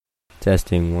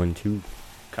Testing 1 2.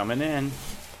 Coming in.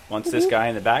 Once this guy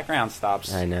in the background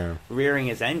stops I know. rearing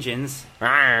his engines. For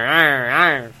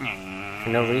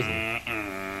no reason.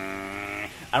 I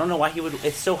don't know why he would...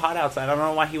 It's so hot outside. I don't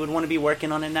know why he would want to be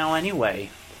working on it now anyway.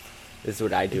 This is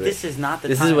what I do. This is not the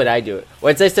This time. is what I do.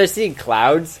 Once I start seeing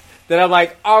clouds, then I'm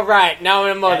like, all right, now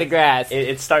I'm gonna mow the grass.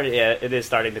 It started. Yeah, it is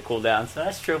starting to cool down. So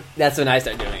that's true. That's when I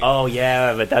start doing it. Oh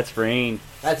yeah, but that's rain.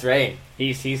 That's rain.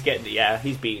 He's getting. Yeah,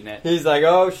 he's beating it. He's like,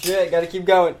 oh shit, gotta keep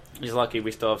going. He's lucky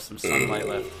we still have some sunlight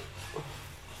left.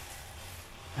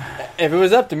 If it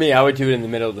was up to me, I would do it in the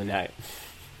middle of the night.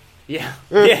 Yeah,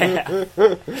 yeah.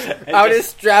 I would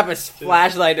just strap a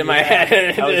flashlight to my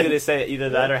head. I was gonna say either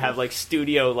that or have like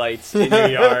studio lights in your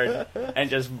yard and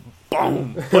just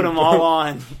boom, put them all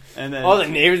on, and then all the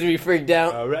neighbors would be freaked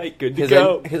out. All right, good to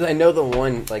go. Because I know the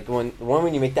one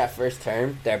when you make that first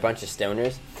turn, they're a bunch of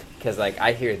stoners. Because like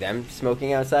I hear them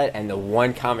smoking outside, and the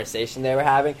one conversation they were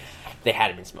having, they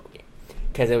hadn't been smoking.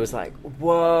 Because it was like,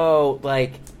 whoa,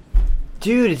 like,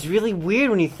 dude, it's really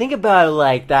weird when you think about it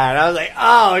like that. And I was like,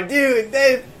 oh, dude,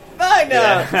 they fucked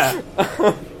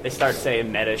up. They start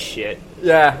saying meta shit.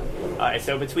 Yeah. All right,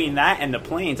 so between that and the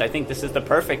planes, I think this is the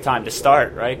perfect time to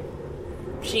start, right?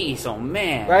 Jeez, oh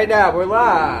man. Right now, we're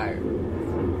live.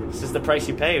 This is the price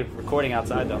you pay recording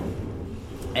outside, though.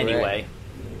 Anyway.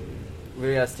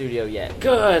 We got a studio yet.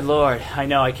 Good Lord. I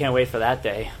know, I can't wait for that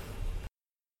day.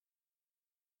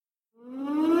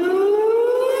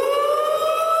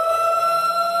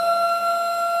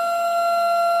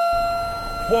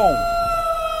 Whoa!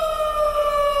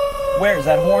 Where's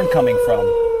that horn coming from?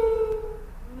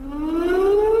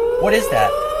 What is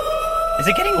that? Is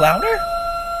it getting louder?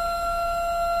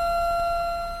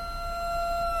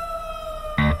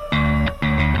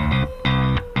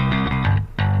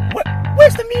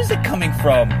 Where's the music coming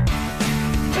from?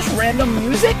 Just random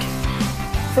music?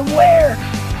 From where?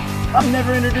 I'm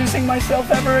never introducing myself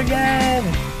ever again!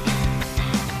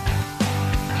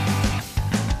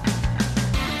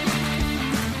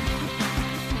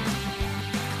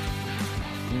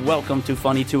 Welcome to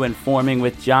Funny to Informing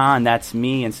with John. That's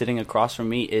me, and sitting across from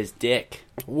me is Dick.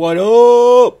 What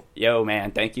up? Yo,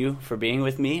 man, thank you for being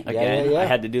with me again. Yeah. I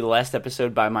had to do the last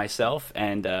episode by myself,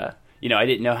 and I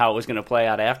didn't know how it was going to play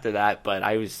out after that, but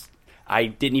I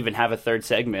didn't even have a third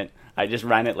segment. I just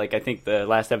ran it like I think the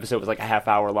last episode was like a half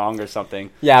hour long or something.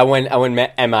 Yeah, I went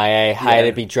MIA. I had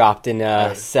to be dropped in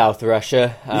South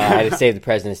Russia. I had to save the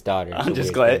president's daughter. I'm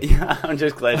just glad. Yeah, I'm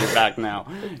just glad you're back now.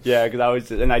 Yeah,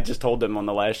 because I just told them on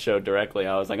the last show directly.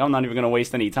 I was like, I'm not even going to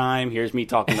waste any time. Here's me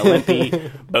talking to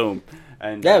Limpy. Boom.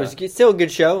 And yeah, it was still a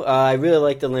good show. I really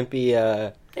liked the Limpy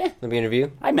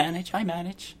interview. I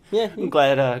manage. Yeah, I'm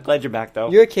glad you're back though.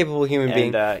 You're a capable human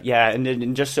being.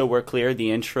 And just so we're clear,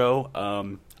 the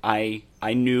intro.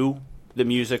 I knew the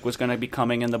music was going to be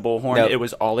coming in the bullhorn. Nope. It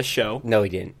was all a show. No, he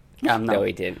didn't. No,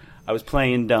 he didn't. I was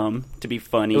playing dumb to be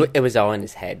funny. It was all in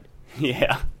his head.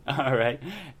 Yeah. All right.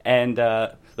 And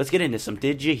let's get into some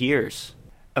Did You Hears.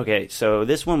 Okay, so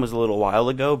this one was a little while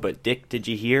ago, but Dick, did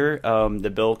you hear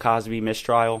the Bill Cosby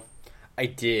mistrial? I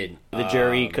did. The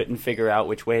jury couldn't figure out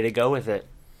which way to go with it.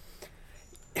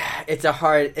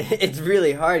 It's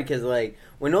really hard because, like,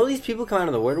 when all these people come out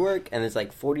of the woodwork and there's,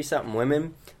 like, 40-something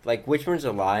women, like, which ones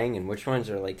are lying and which ones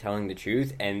are, like, telling the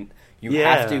truth? And you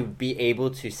have to be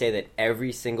able to say that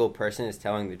every single person is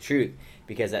telling the truth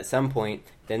because at some point,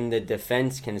 then the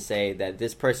defense can say that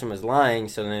this person was lying,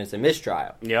 so then it's a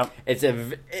mistrial. Yep.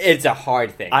 It's a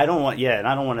hard thing. And I don't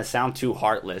want to sound too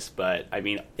heartless, but, I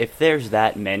mean, if there's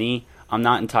that many, I'm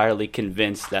not entirely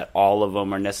convinced that all of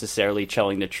them are necessarily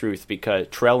telling the truth.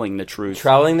 Trolling the truth?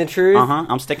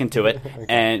 I'm sticking to it. Okay.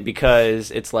 And because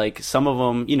it's like some of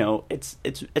them, it's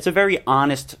a very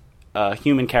honest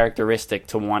human characteristic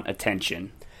to want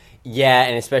attention. Yeah,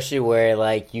 and especially where,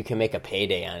 like, you can make a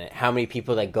payday on it. How many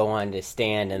people that go on to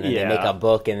stand and then they make a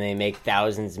book and they make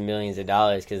thousands and millions of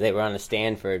dollars because they were on the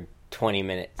stand for 20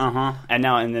 minutes. And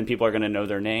then people are going to know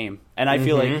their name. And I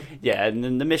feel like, and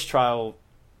then the mistrial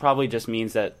probably just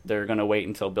means that they're going to wait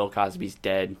until Bill Cosby's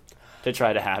dead to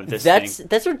try to have this thing.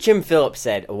 That's what Jim Phillips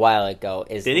said a while ago.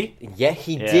 Did he? Yeah,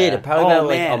 he did.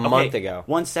 Probably about a month ago.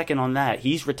 1 second on that.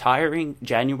 He's retiring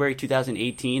January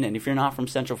 2018, and if you're not from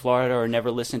Central Florida or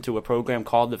never listened to a program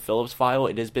called The Phillips File,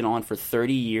 it has been on for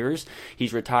 30 years.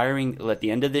 He's retiring at the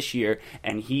end of this year,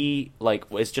 and he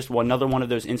is just another one of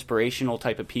those inspirational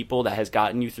type of people that has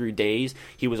gotten you through days.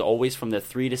 He was always from the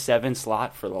 3 to 7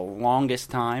 slot for the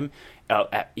longest time.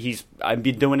 I've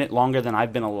been doing it longer than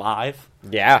I've been alive.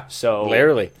 Yeah, So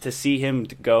literally. to see him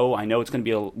go, I know it's going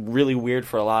to be really weird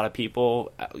for a lot of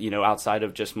people, outside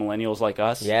of just millennials like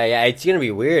us. Yeah, it's gonna be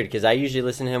weird because I usually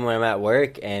listen to him when I'm at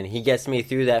work, and he gets me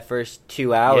through that first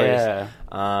 2 hours.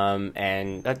 Yeah.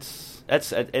 And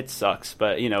It sucks,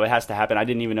 but it has to happen. I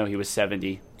didn't even know he was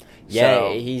 70. yeah,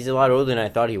 So, he's a lot older than I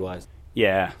thought he was.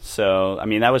 yeah. So I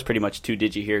mean, that was pretty much 2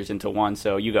 digi years into one.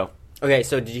 So you go. Okay,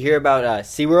 so did you hear about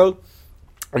SeaWorld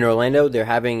in Orlando? They're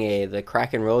having the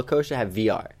Kraken roller coaster have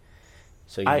VR.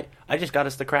 So I just got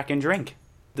us the Kraken drink,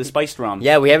 the spiced rum.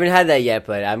 yeah, we haven't had that yet,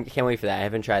 but I can't wait for that. I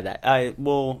haven't tried that.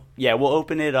 We'll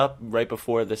open it up right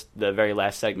before the very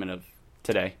last segment of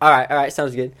today. All right,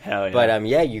 sounds good. Hell yeah.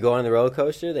 But you go on the roller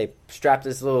coaster. They strap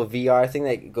this little VR thing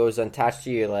that goes attached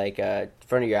to your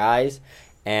front of your eyes,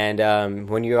 and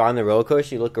when you're on the roller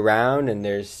coaster, you look around and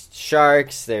there's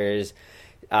sharks, there's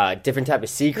different type of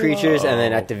sea creatures, and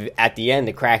then at the end,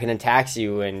 the Kraken attacks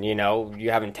you, and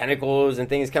you're having tentacles and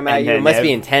things come at you. It must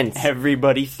be intense.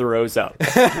 Everybody throws up.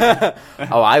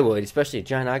 Oh, I would, especially a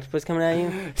giant octopus coming at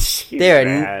you.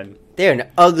 They're They're an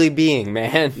ugly being,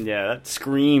 man. Yeah, that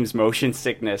screams motion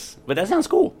sickness. But that sounds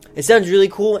cool. It sounds really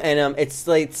cool, and it's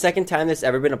like the second time that's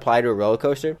ever been applied to a roller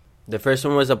coaster. The first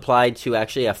one was applied to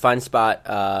actually a fun spot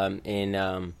in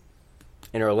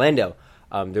Orlando.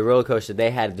 The roller coaster,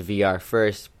 they had the VR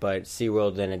first, but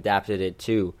SeaWorld then adapted it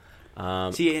too.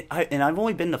 I've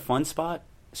only been to Fun Spot,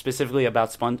 specifically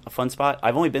about Fun Spot.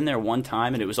 I've only been there one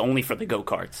time, and it was only for the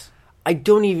go-karts. I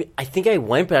think I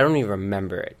went, but I don't even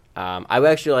remember it. I would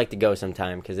actually like to go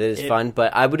sometime because it is fun,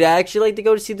 but I would actually like to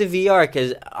go to see the VR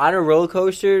because on a roller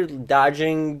coaster,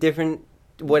 dodging different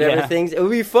things, it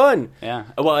would be fun. Yeah.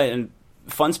 Well, and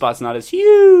Fun Spot's not as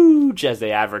huge as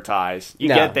they advertise. You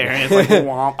get there and it's like,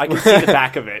 womp. I can see the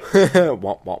back of it.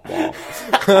 Womp, womp,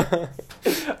 womp.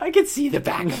 I can see the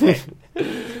back of it.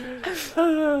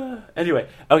 Anyway,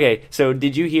 okay, so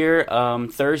did you hear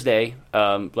Thursday,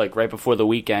 right before the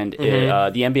weekend,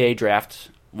 the NBA draft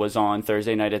was on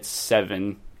Thursday night at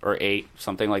 7 or 8,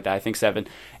 something like that, I think 7.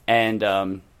 And,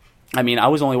 I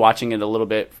was only watching it a little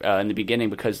bit in the beginning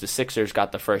because the Sixers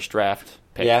got the first draft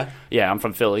pick. Yeah? Yeah, I'm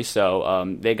from Philly,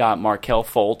 so they got Markelle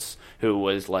Fultz, who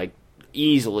was,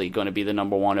 easily going to be the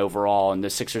number 1 overall, and the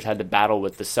Sixers had to battle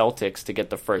with the Celtics to get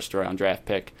the first-round draft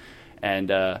pick.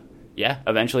 And,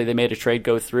 eventually they made a trade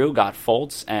go through, got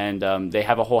Fultz, and they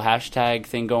have a whole hashtag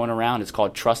thing going around. It's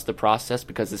called Trust the Process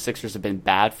because the Sixers have been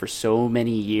bad for so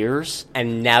many years.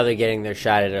 And now they're getting their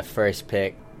shot at a first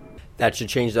pick. That should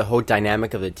change the whole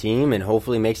dynamic of the team and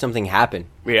hopefully make something happen.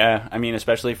 Yeah,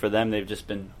 especially for them, they've just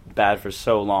been bad for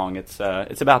so long. It's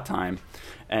about time.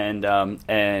 And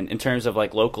in terms of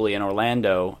locally in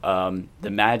Orlando,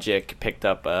 the Magic picked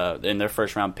up in their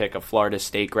first round pick a Florida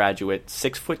State graduate,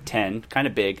 6'10", kind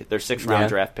of big. Their 6th round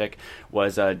draft pick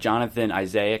was Jonathan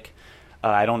Isaac.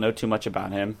 I don't know too much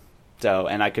about him,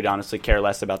 and I could honestly care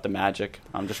less about the Magic.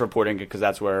 I'm just reporting it because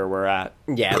that's where we're at.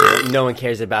 Yeah, no one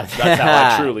cares about that. That's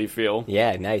how I truly feel.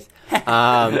 Yeah, nice.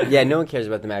 No one cares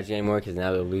about the Magic anymore because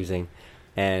now they're losing.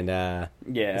 And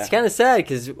it's kind of sad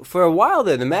because for a while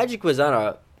there, the Magic was on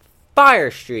a fire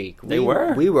streak. We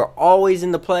were always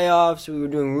in the playoffs. We were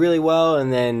doing really well,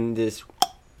 and then this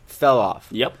fell off.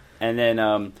 Yep. And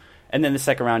then the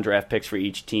second round draft picks for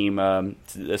each team.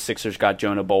 The Sixers got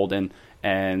Jonah Bolden,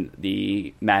 and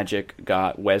the Magic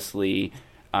got Wesley.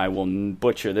 I will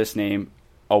butcher this name.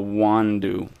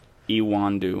 Iwundu.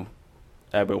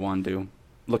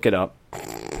 Look it up.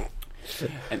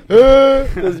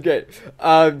 That's great.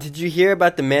 Did you hear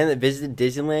about the man that visited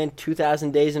Disneyland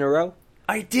 2,000 days in a row?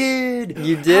 I did.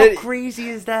 You did? How crazy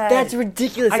is that? That's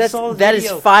ridiculous. I saw the that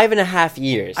video. is 5.5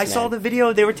 years. I saw the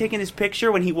video. They were taking his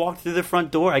picture when he walked through the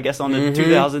front door, I guess on the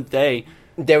 2000th day.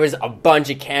 There was a bunch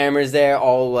of cameras there,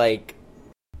 all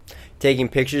taking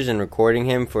pictures and recording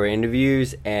him for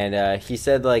interviews. And he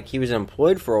said he was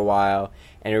unemployed for a while,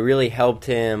 and it really helped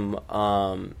him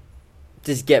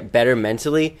just get better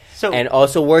mentally and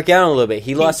also work out a little bit.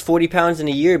 He lost 40 pounds in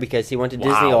a year because he went to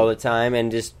Disney all the time and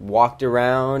just walked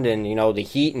around and, the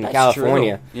heat in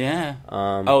California. True. Yeah.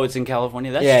 It's in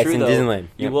California. That's true, it's in Disneyland.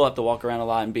 You will have to walk around a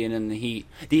lot and being in the heat.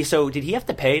 So did he have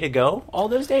to pay to go all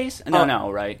those days?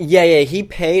 No, right? Yeah, he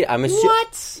paid.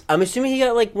 What? I'm assuming he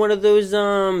got one of those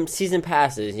season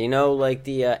passes,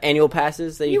 the annual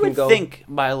passes that you can go. You would think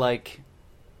by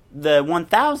the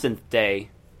 1000th day,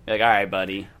 all right,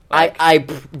 buddy.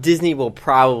 Disney will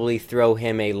probably throw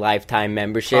him a lifetime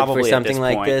membership for something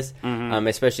like this,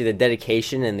 especially the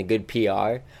dedication and the good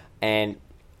PR. And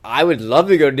I would love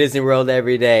to go to Disney World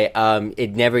every day.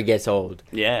 It never gets old.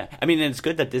 Yeah. It's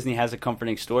good that Disney has a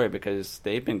comforting story because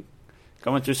they've been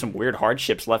going through some weird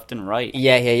hardships left and right.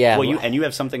 Yeah. Well, you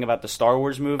have something about the Star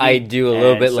Wars movie. I do a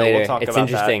little bit later. We'll talk it's about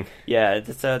interesting. That. Yeah,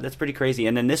 that's pretty crazy.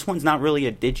 And then this one's not really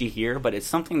a digi here, but it's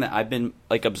something that I've been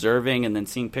like observing and then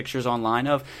seeing pictures online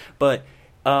of. But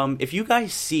if you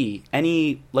guys see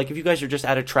any, like if you guys are just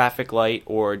at a traffic light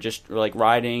or just like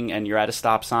riding and you're at a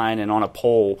stop sign and on a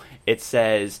pole, it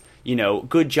says,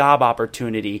 good job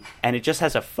opportunity, and it just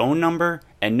has a phone number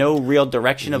and no real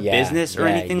direction of business or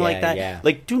anything like that. Yeah.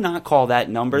 Like, do not call that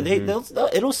number.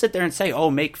 It'll sit there and say,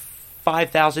 oh, make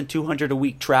 $5,200 a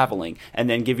week traveling, and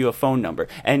then give you a phone number.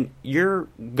 And you're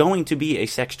going to be a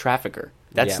sex trafficker.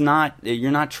 That's not,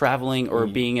 you're not traveling or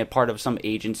being a part of some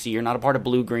agency. You're not a part of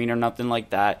Blue Green or nothing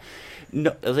like that.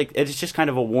 No, like, it's just kind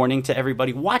of a warning to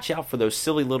everybody. Watch out for those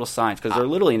silly little signs, because they're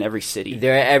literally in every city.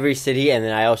 They're at every city, and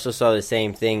then I also saw the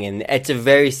same thing, and it's a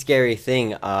very scary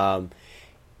thing.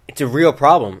 It's a real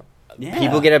problem. Yeah.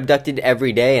 People get abducted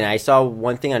every day, and I saw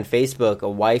one thing on Facebook. A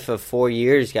wife of 4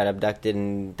 years got abducted,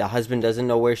 and the husband doesn't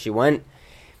know where she went.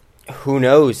 Who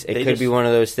knows? It could be one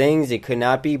of those things. It could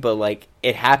not be, but, like,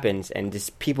 it happens. And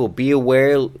just people, be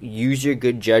aware, use your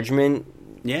good judgment.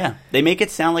 Yeah, they make it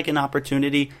sound like an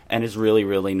opportunity, and it's really,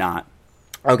 really not.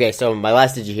 Okay, so my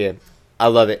last Did You Hear? I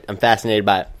love it. I'm fascinated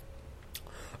by it.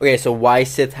 Okay, so why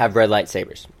Sith have red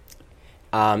lightsabers?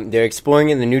 They're exploring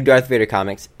in the new Darth Vader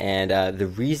comics, and the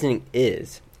reasoning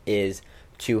is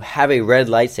to have a red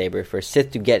lightsaber. For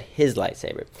Sith to get his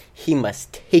lightsaber, he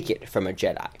must take it from a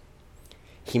Jedi.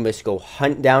 He must go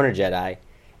hunt down a Jedi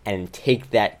and take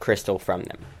that crystal from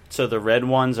them. So the red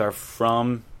ones are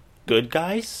from good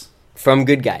guys? From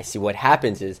good guys. See, what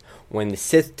happens is when the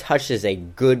Sith touches a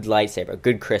good lightsaber, a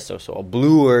good crystal, so a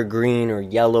blue or a green or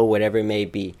yellow, whatever it may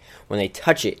be, when they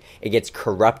touch it, it gets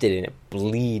corrupted and it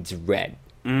bleeds red.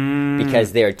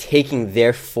 Because they are taking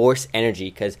their force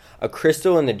energy. Because a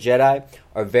crystal and the Jedi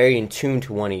are very in tune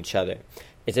to one each other.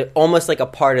 It's almost like a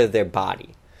part of their body.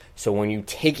 So when you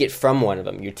take it from one of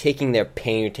them, you're taking their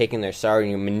pain, you're taking their sorrow,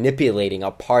 and you're manipulating a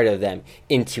part of them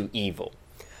into evil.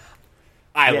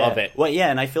 I love it. Well, yeah,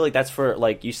 and I feel like that's for,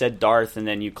 like, you said Darth, and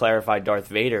then you clarified Darth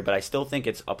Vader, but I still think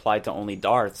it's applied to only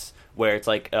Darths, where it's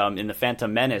like in the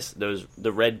Phantom Menace,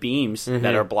 the red beams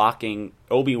that are blocking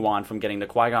Obi-Wan from getting to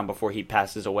Qui-Gon before he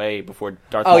passes away, before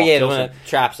Darth Maul kills him. Oh, yeah, the one that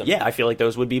traps him. Yeah, I feel like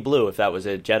those would be blue if that was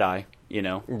a Jedi,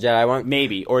 Jedi one?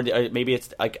 Maybe. Or maybe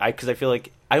it's, like, because I feel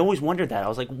like, I always wondered that. I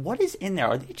was like, what is in there?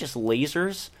 Are they just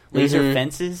lasers? Laser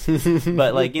fences?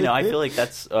 But, like, I feel like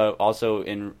that's also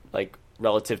in, like,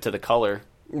 relative to the color.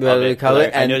 The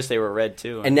color. I noticed they were red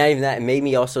too. And not even that, it made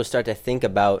me also start to think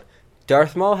about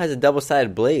Darth Maul has a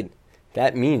double-sided blade.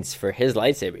 That means for his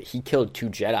lightsaber, he killed 2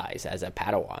 Jedis as a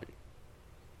Padawan.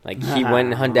 Like, he went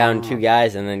and hunted down 2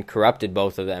 guys and then corrupted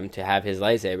both of them to have his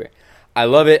lightsaber. I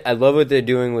love it. I love what they're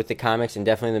doing with the comics and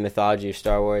definitely the mythology of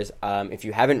Star Wars. If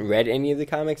you haven't read any of the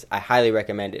comics, I highly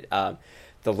recommend it.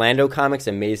 The Lando comic's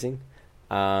amazing.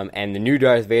 And the new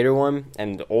Darth Vader one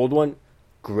and the old one,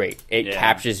 great. It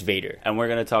captures Vader. And we're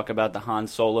going to talk about the Han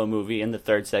Solo movie in the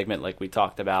third segment like we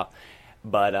talked about.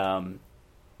 But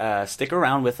stick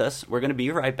around with us. We're going to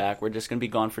be right back. We're just going to be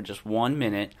gone for just 1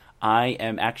 minute. I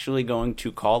am actually going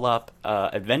to call up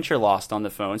Adventure Lost on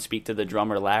the phone, speak to the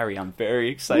drummer Larry. I'm very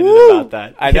excited about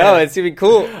that. I know, it's going to be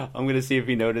cool. I'm going to see if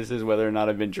he notices whether or not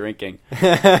I've been drinking.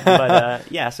 But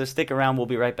so stick around. We'll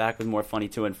be right back with more Funny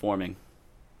to Informing.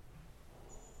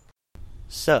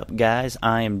 Sup, guys?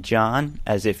 I am John,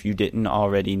 as if you didn't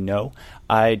already know.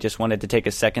 I just wanted to take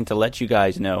a second to let you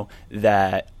guys know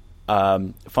that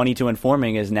Funny to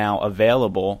Informing is now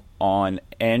available on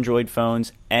Android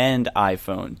phones and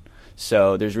iPhone.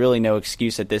 So there's really no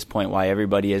excuse at this point why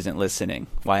everybody isn't listening,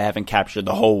 why I haven't captured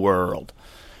the whole world.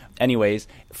 Anyways,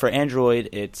 for Android,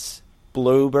 it's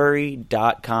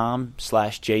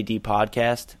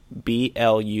blueberry.com/JDpodcast,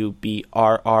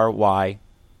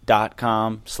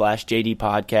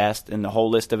 BLUBRRY.com/JDpodcast, and the whole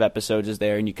list of episodes is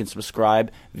there, and you can subscribe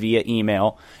via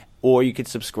email. Or you could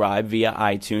subscribe via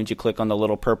iTunes. You click on the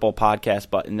little purple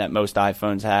podcast button that most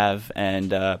iPhones have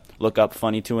and look up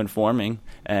Funny to Informing,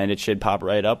 and it should pop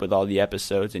right up with all the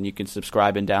episodes, and you can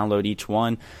subscribe and download each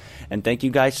one. And thank you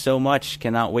guys so much.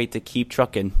 Cannot wait to keep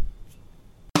trucking.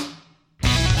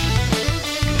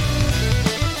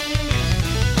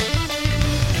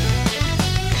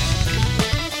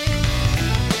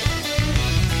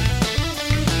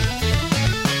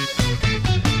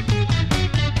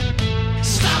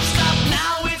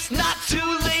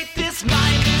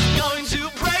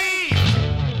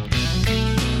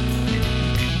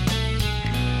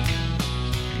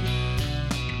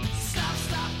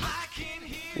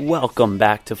 Welcome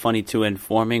back to Funny to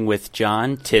Informing with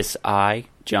John, 'tis I,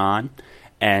 John.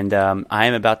 and I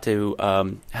am about to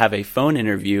have a phone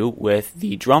interview with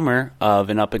the drummer of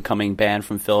an up-and-coming band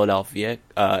from Philadelphia,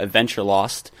 Adventure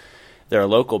Lost. They're a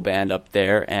local band up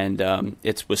there, and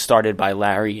it was started by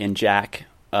Larry and Jack.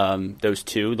 Those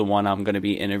two. The one I'm going to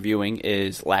be interviewing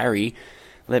is Larry.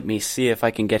 Let me see if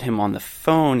I can get him on the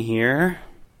phone here.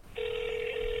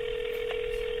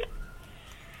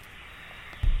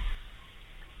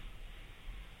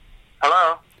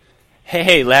 Hello.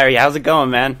 Hey, Larry, how's it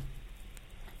going, man?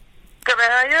 Good,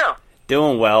 man. How are you?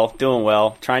 Doing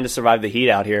well. Trying to survive the heat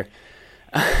out here.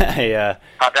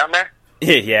 Hot down there?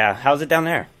 Yeah, how's it down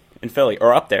there in Philly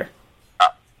or up there?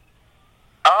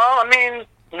 I mean,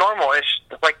 normal-ish.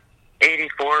 It's like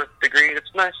 84 degrees.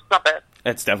 It's nice. It's not bad.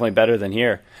 It's definitely better than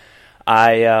here.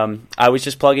 I was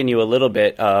just plugging you a little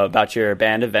bit about your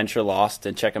band Adventure Lost,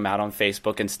 and check them out on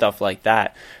Facebook and stuff like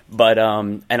that. But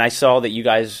and I saw that you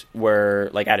guys were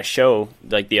like at a show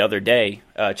like the other day,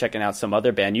 checking out some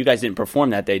other band. You guys didn't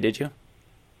perform that day, did you?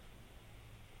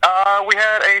 We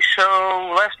had a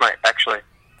show last night, actually.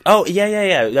 Oh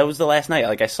yeah. That was the last night.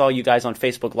 Like I saw you guys on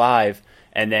Facebook Live,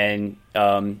 and then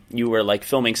you were like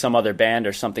filming some other band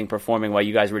or something performing while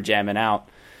you guys were jamming out.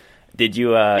 Did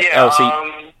you?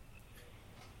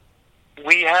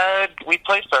 We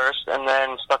played first and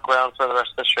then stuck around for the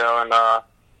rest of the show, and the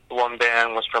one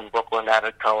band was from Brooklyn,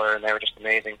 Added Color, and they were just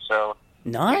amazing. So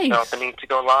nice. We felt the need to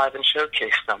go live and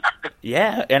showcase them.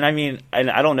 Yeah, and I mean, and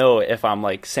I don't know if I'm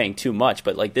like saying too much,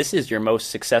 but like this is your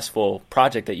most successful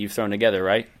project that you've thrown together,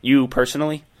 right? You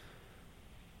personally?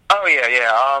 Oh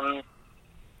yeah.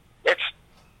 It's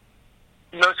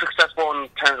most successful in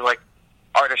terms of like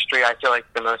artistry. I feel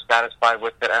like the most satisfied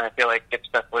with it, and I feel like it's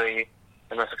definitely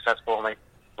the most successful in like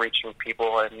reaching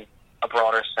people in a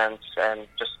broader sense and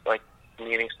just like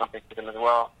meaning something to them as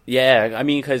well. Yeah, I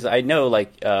mean, because I know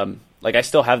like I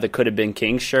still have the Could Have Been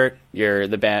Kings shirt.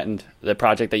 The band, the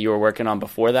project that you were working on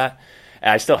before that.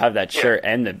 And I still have that shirt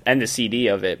and the CD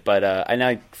of it. But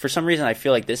for some reason I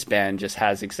feel like this band just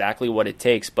has exactly what it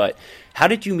takes. But how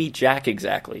did you meet Jack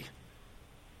exactly?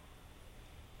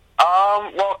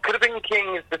 Well, Could Have Been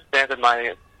Kings disbanded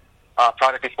my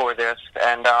project before this,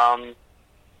 and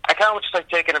I kind of was just like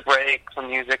taking a break from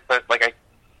music, but like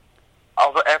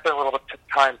after a little bit of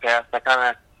time passed, I kind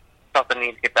of felt the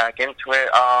need to get back into it.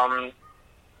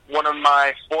 One of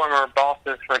my former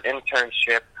bosses for an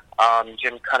internship,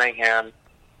 Jim Cunningham,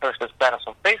 posted a status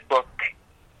on Facebook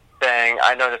saying,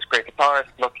 "I know this great guitarist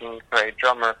looking for a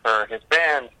drummer for his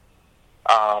band."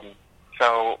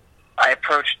 So I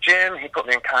approached Jim. He put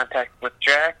me in contact with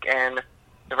Jack, and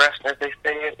the rest, as they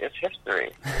say, is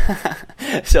history.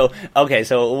 So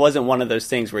it wasn't one of those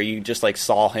things where you just like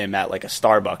saw him at like a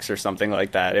Starbucks or something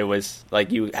like that. It was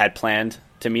like you had planned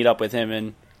to meet up with him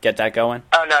and get that going?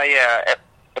 Oh, no, yeah.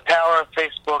 The power of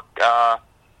Facebook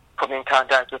put me in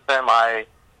contact with them. I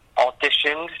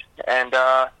auditioned, and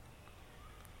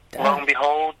lo and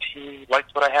behold, he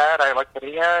liked what I had, I liked what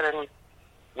he had, and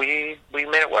we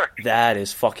made it work. That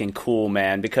is fucking cool,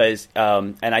 man. Because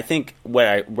and I think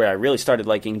where I really started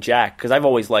liking Jack, because I've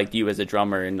always liked you as a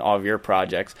drummer in all of your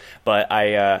projects, but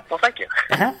well, thank you.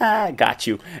 Got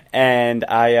you. And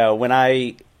when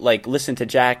I like listened to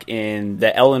Jack in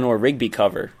the Eleanor Rigby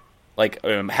cover, like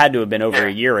had to have been over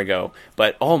a year ago,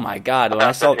 but oh my god, when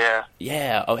I saw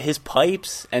his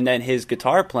pipes and then his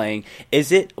guitar playing,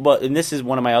 is it and this is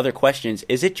one of my other questions,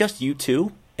 is it just you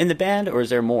two in the band, or is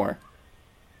there more?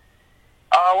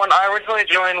 When I originally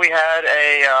joined, we had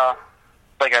a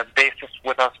bassist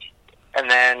with us, and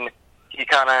then he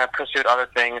kind of pursued other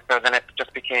things, so then it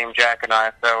just became Jack and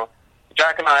I. So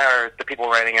Jack and I are the people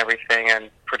writing everything and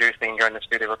producing during the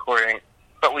studio recording,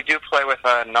 but we do play with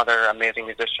another amazing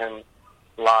musician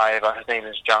live. His name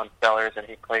is John Sellers, and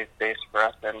he plays bass for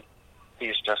us, and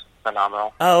he's just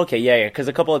phenomenal. Oh, okay, yeah, because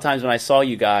a couple of times when I saw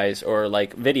you guys, or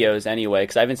like videos anyway,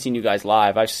 because I haven't seen you guys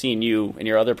live, I've seen you in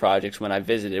your other projects when I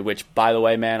visited, which, by the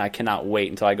way, man, I cannot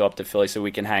wait until I go up to Philly so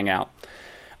we can hang out.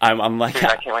 I'm like... Dude,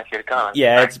 I can't wait for you to come.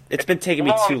 Yeah, it's been taking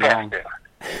me too long.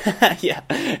 Yeah,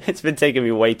 it's been taking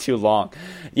me way too long.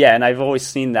 Yeah, and I've always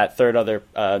seen that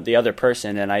the other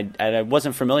person, and I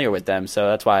wasn't familiar with them, so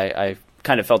that's why I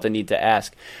kind of felt the need to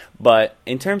ask. But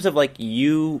in terms of like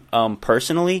you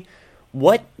personally,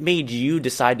 what made you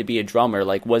decide to be a drummer?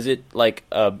 Like, was it like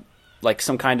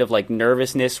some kind of like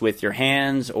nervousness with your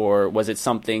hands, or was it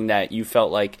something that you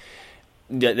felt like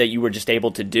that you were just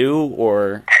able to do,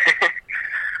 or?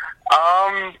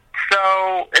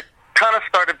 So it kind of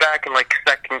started back in like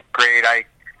second grade. I,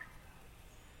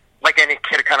 like any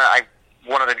kid, I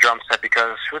wanted a drum set,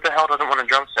 because who the hell doesn't want a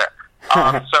drum set?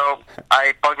 So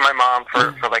I bugged my mom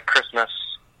for like Christmas,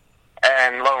 and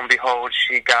and lo and behold,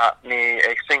 she got me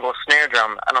a single snare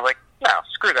drum, and I'm like, no,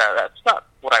 screw that. That's not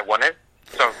what I wanted.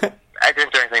 So I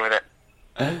didn't do anything with it.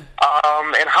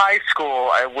 In high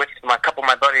school, with a couple of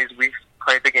my buddies, we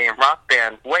played the game Rock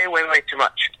Band way, way, way too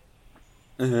much.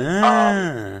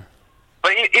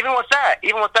 But even with that,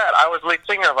 I was lead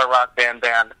singer of a Rock Band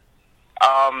band.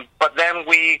 But then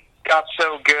we got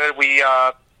so good, we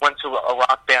went to a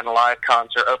Rock Band live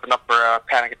concert, opened up for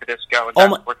Panic at the Disco, and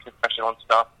Backward Confessional and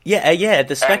stuff. Yeah, at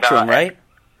the Spectrum, right?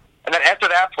 And then after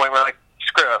that point, we're like,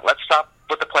 screw it, let's stop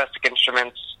with the plastic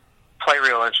instruments, play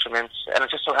real instruments. And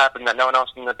it just so happened that no one else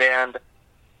in the band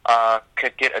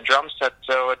could get a drum set,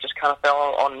 so it just kind of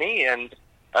fell on me, and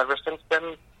ever since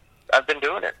then, I've been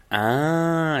doing it.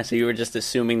 So you were just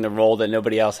assuming the role that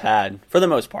nobody else had, for the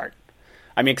most part.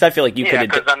 I mean, because I feel like you could have...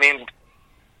 Yeah, because, I mean,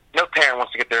 no parent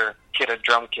wants to get their kid a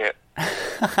drum kit.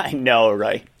 I know,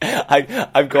 right?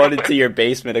 I've gone into your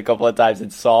basement a couple of times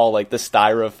and saw, like, the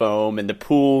styrofoam and the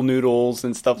pool noodles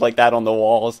and stuff like that on the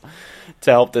walls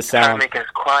to help the sound. Trying to make it as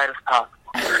quiet as possible.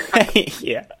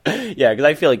 Yeah, because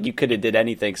I feel like you could have did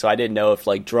anything, so I didn't know if,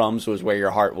 like, drums was where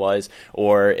your heart was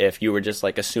or if you were just,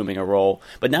 like, assuming a role.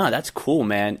 But no, that's cool,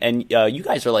 man. And you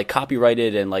guys are, like,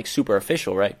 copyrighted and, like, super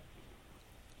official, right?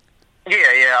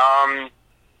 Yeah.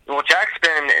 Well, Jack's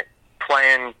been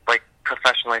playing, like,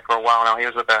 professionally for a while now. He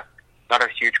was with another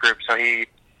huge group, so he's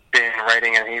been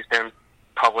writing and he's been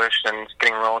published and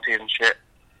getting royalties and shit.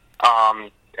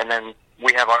 And then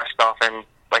we have our stuff, and,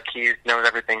 like, he knows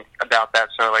everything about that.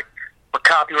 So, like, we're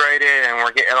copyrighted and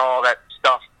we're getting all that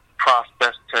stuff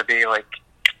processed to be, like,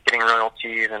 getting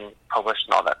royalties and published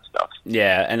and all that stuff.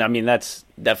 Yeah, and I mean, that's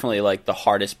definitely, like, the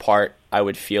hardest part, I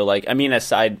would feel like. I mean,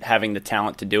 aside having the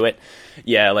talent to do it,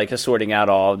 yeah, like, sorting out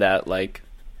all of that, like,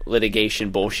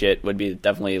 litigation bullshit would be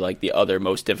definitely, like, the other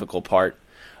most difficult part.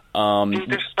 Dude,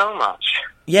 there's so much.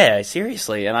 Yeah,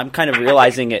 seriously, and I'm kind of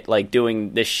realizing it, like,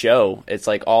 doing this show. It's,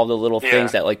 like, all the little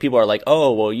things that, like, people are like,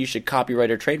 oh, well, you should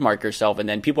copyright or trademark yourself, and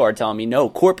then people are telling me, no,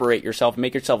 corporate yourself,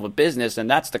 make yourself a business, and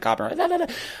that's the copyright.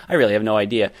 I really have no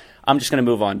idea. I'm just going to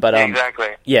move on, but, exactly.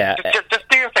 Yeah. Just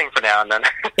do your thing for now and then.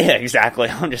 Yeah, exactly.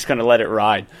 I'm just going to let it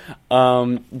ride.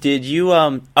 Did you,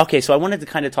 okay, so I wanted to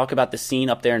kind of talk about the scene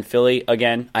up there in Philly.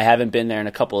 Again, I haven't been there in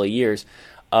a couple of years,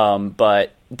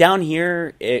 but down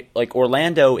here, like,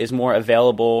 Orlando is more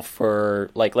available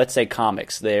for, like, let's say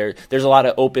comics. There's a lot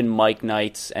of open mic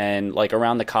nights, and, like,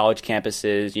 around the college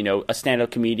campuses, you know, a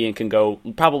stand-up comedian can go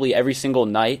probably every single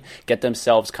night, get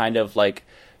themselves kind of, like,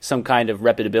 some kind of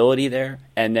reputability there,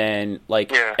 and then,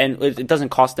 like, and it doesn't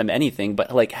cost them anything,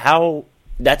 but, like, how,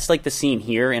 that's, like, the scene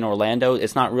here in Orlando.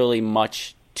 It's not really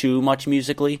too much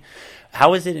musically.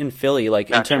 How is it in Philly, like,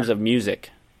 in terms of music?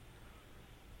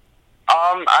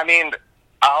 I mean,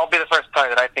 I'll be the first to tell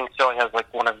you that I think Philly has,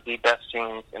 like, one of the best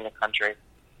scenes in the country.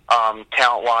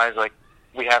 Talent-wise, like,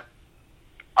 we have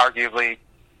arguably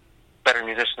better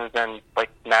musicians than, like,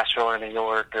 Nashville or New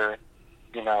York or,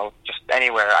 you know, just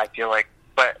anywhere, I feel like.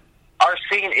 But our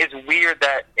scene is weird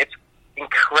that it's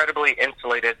incredibly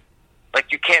insulated.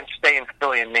 Like, you can't stay in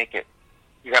Philly and make it.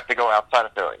 You have to go outside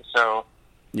of Philly. So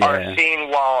our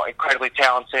scene, while incredibly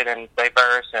talented and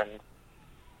diverse and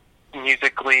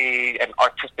musically and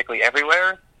artistically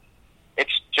everywhere, it's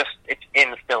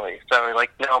in Philly. So,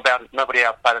 like, nobody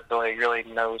outside of Philly really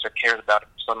knows or cares about it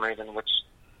for some reason, which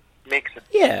makes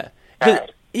it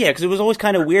bad. Because it was always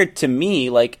kind of weird to me,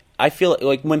 like, I feel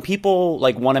like when people,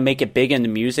 like, want to make it big in the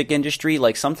music industry,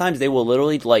 like, sometimes they will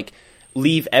literally, like,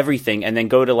 leave everything and then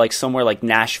go to, like, somewhere like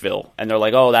Nashville, and they're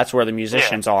like, oh, that's where the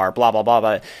musicians are, blah, blah, blah,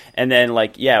 blah. And then,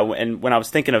 like, and when I was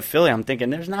thinking of Philly, I'm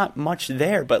thinking there's not much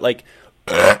there, but, like,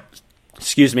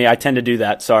 excuse me, I tend to do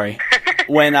that, sorry.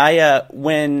 When I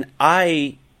went,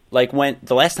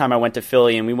 the last time I went to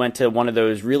Philly and we went to one of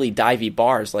those really divey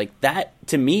bars, like, that,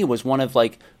 to me, was one of,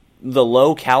 like, the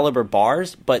low caliber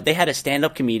bars, but they had a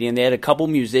stand-up comedian, they had a couple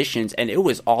musicians, and it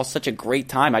was all such a great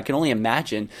time. I can only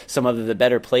imagine some of the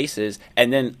better places.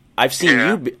 And then I've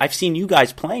seen you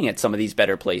guys playing at some of these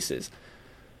better places.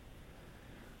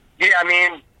 Yeah, I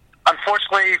mean,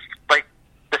 unfortunately, like,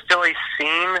 the Philly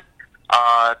scene,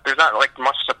 there's not, like,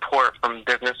 much support from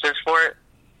businesses for it.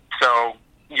 So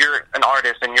you're an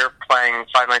artist and you're playing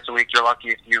 5 nights a week. You're lucky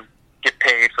if you get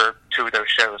paid for 2 of those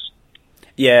shows.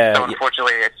 Yeah. So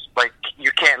unfortunately, it's like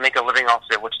you can't make a living off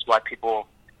of it, which is why people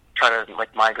try to,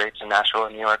 like, migrate to Nashville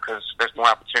and New York, because there's more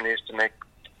opportunities to make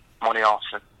money off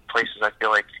of places, I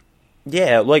feel like.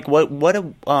 Yeah, like, what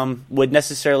would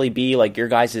necessarily be, like, your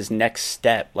guys' next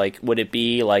step? Like, would it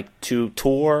be, like, to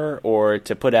tour or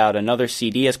to put out another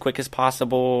CD as quick as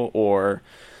possible? Or,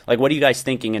 like, what are you guys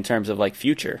thinking in terms of, like,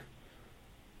 future?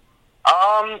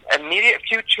 Immediate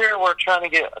future, we're trying to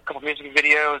get a couple music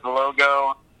videos, a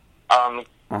logo,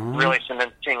 really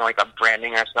cementing, like,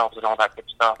 branding ourselves and all that good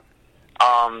stuff.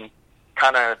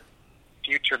 Kind of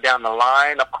future down the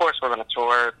line, of course, we're going to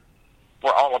tour.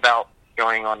 We're all about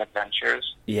going on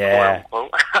adventures. Yeah.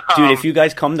 Quote, unquote. Dude, if you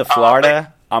guys come to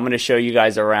Florida, I'm going to show you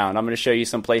guys around. I'm going to show you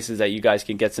some places that you guys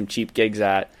can get some cheap gigs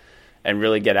at and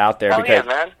really get out there. Yeah,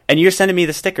 man. And you're sending me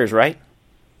the stickers, right?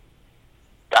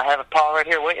 I have a pile right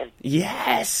here waiting.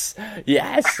 Yes.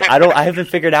 I haven't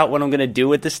figured out what I'm gonna do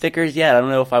with the stickers yet. I don't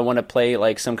know if I want to play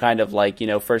like some kind of like, you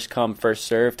know, first come first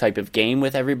serve type of game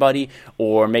with everybody,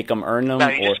 or make them earn them. No,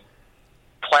 you just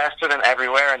plaster them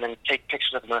everywhere, and then take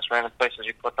pictures of the most random places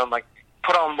you put them. Like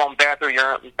put them on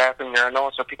bathroom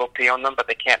urinal so people pee on them, but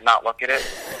they can't not look at it.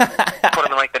 Put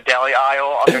them in like the deli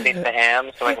aisle underneath the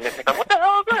ham, so they can just think, what the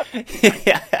hell is this?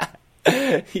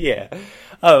 Yeah.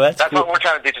 Oh, that's cool. What we're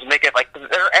trying to do. Just make it like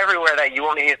they're everywhere that you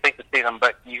won't even think to see them,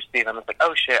 but you see them. It's like,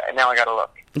 oh shit! And now I gotta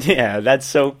look. Yeah, that's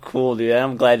so cool, dude.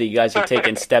 I'm glad that you guys are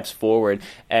taking steps forward.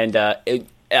 And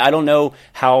I don't know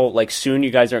how like soon you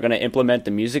guys are going to implement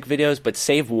the music videos, but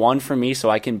save one for me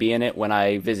so I can be in it when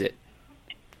I visit.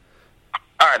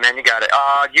 All right, man, you got it.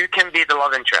 You can be the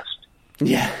love interest.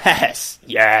 Yes.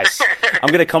 I'm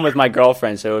going to come with my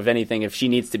girlfriend, so if anything, if she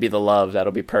needs to be the love,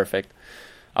 that'll be perfect.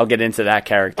 I'll get into that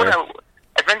character. Well,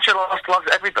 Adventure Lost loves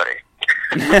everybody.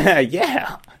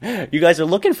 Yeah. You guys are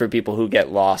looking for people who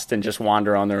get lost and just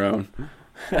wander on their own.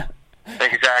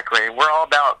 Exactly. We're all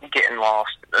about getting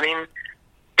lost. I mean,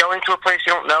 going to a place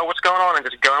you don't know what's going on and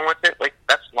just going with it, like,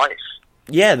 that's life.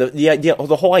 Yeah,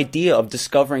 the whole idea of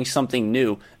discovering something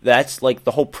new, that's like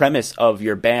the whole premise of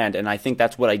your band, and I think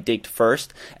that's what I digged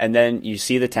first, and then you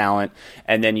see the talent,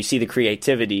 and then you see the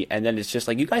creativity, and then it's just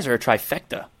like, you guys are a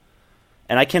trifecta.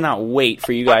 And I cannot wait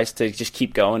for you guys to just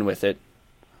keep going with it.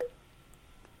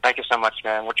 Thank you so much,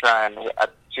 man. We're trying.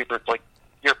 Super, like,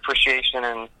 your appreciation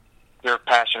and your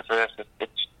passion for this,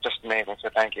 it's just amazing, so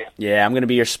thank you. Yeah, I'm going to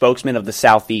be your spokesman of the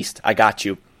Southeast. I got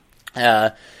you.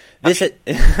 Couldn't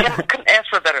ask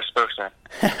for a better spokesman.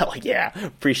 Hell yeah,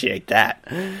 appreciate that.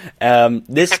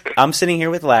 I'm sitting here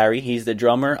with Larry. He's the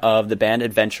drummer of the band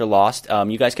Adventure Lost.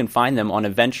 You guys can find them on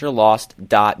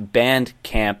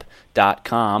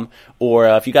adventurelost.bandcamp.com, or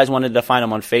if you guys wanted to find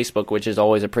them on Facebook, which is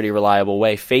always a pretty reliable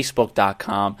way,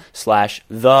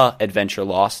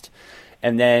 facebook.com/theadventurelost.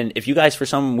 And then if you guys, for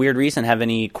some weird reason, have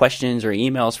any questions or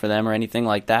emails for them or anything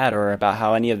like that, or about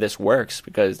how any of this works,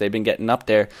 because they've been getting up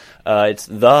there, it's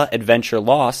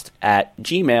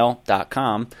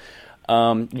theadventurelost@gmail.com.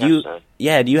 Do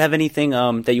you have anything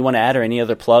that you want to add, or any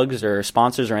other plugs or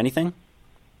sponsors or anything?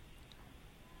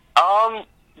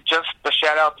 Just a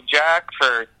shout out to Jack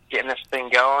for getting this thing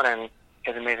going and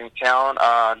his amazing talent.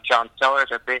 John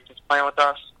Sellers, our bassist, playing with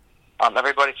us.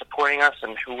 Everybody supporting us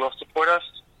and who will support us.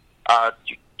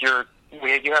 You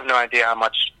have no idea how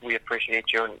much we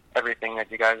appreciate you and everything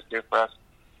that you guys do for us.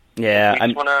 Yeah, we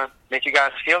just want to make you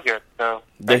guys feel good. So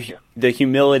thank you. The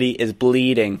humility is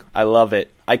bleeding. I love it.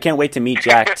 I can't wait to meet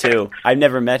Jack too. I've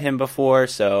never met him before,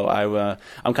 so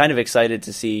I'm kind of excited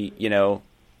to see,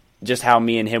 just how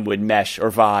me and him would mesh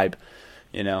or vibe.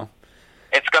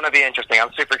 It's going to be interesting.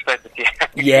 I'm super excited to see it.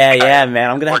 Yeah, man.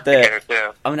 I'm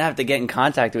gonna have to get in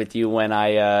contact with you when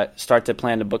I start to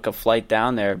plan to book a flight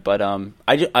down there. But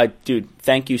dude,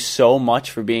 thank you so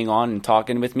much for being on and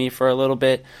talking with me for a little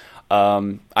bit.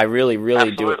 I really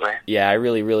do. Yeah, I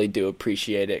really do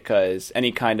appreciate it, because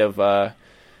any kind of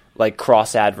like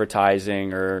cross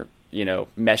advertising or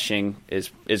meshing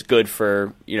is good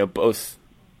for both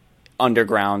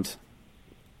underground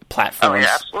platforms. Oh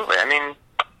yeah, absolutely. I mean,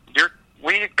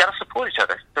 we got to support each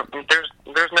other.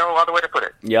 There's no other way to put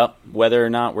it. Yep, whether or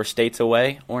not we're states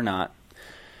away or not.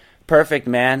 Perfect,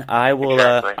 man. I will.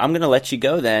 Exactly. I'm going to let you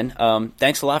go then.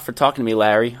 Thanks a lot for talking to me,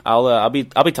 Larry. I'll be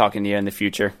talking to you in the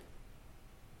future.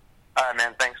 All right,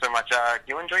 man. Thanks so much.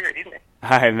 You enjoy your evening.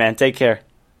 All right, man. Take care.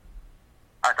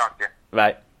 I'll talk to you.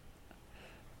 Bye.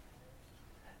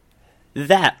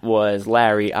 That was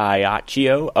Larry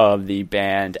Iaccio of the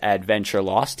band Adventure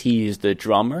Lost. He's the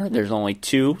drummer. There's only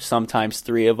 2, sometimes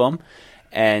 3 of them,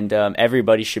 and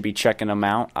everybody should be checking them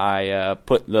out. I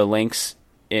put the links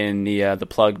in the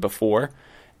plug before,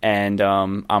 and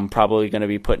I'm probably going to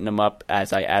be putting them up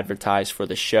as I advertise for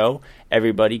the show.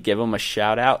 Everybody give them a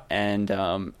shout out,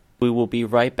 and we will be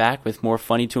right back with more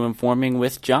Funny to Informing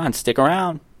with John. Stick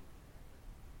around.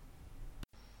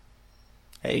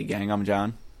 Hey gang, I'm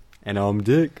John. And I'm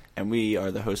Dick. And we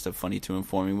are the host of Funny to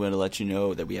Informing. We want to let you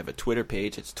know that we have a Twitter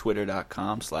page. It's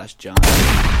twitter.com/John.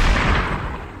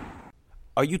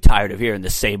 Are you tired of hearing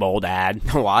the same old ad?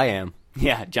 No, I am.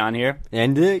 Yeah, John here.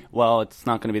 And Dick. Well, it's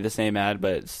not going to be the same ad,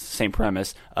 but it's the same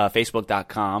premise.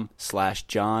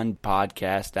 Facebook.com/John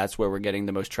Podcast. That's where we're getting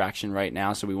the most traction right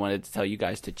now. So we wanted to tell you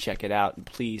guys to check it out. And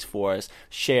please, for us,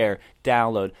 share,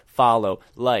 download, follow,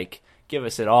 like, give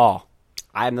us it all.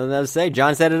 I have nothing else to say.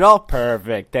 John said it all.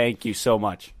 Perfect. Thank you so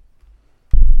much.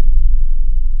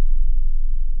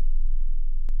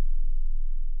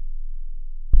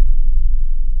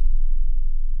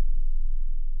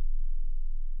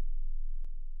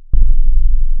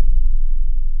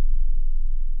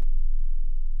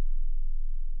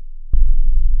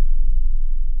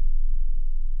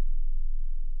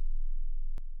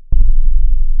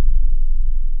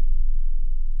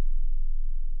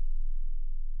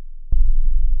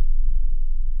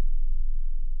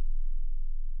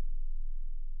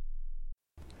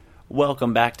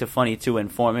 Welcome back to Funny to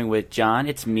Informing with John.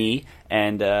 It's me,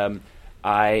 and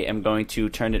I am going to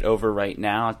turn it over right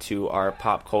now to our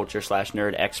pop culture /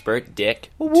 nerd expert,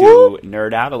 Dick, to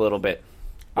nerd out a little bit.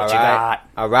 What you got?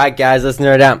 All right, guys, let's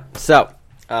nerd out. So,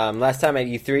 last time at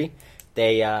E3,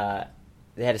 they had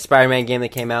a Spider-Man game that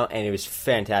came out, and it was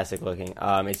fantastic looking.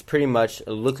 It's pretty much, it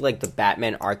looked like the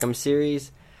Batman Arkham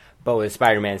series, but with a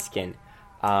Spider-Man skin.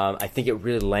 I think it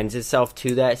really lends itself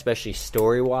to that, especially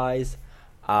story-wise.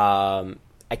 I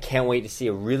can't wait to see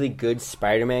a really good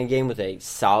Spider-Man game with a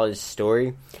solid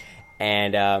story.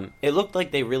 And it looked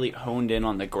like they really honed in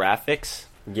on the graphics.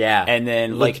 Yeah. And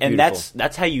then beautiful.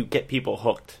 that's how you get people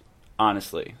hooked,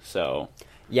 honestly. So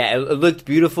yeah, it looked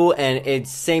beautiful, and it's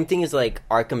same thing as like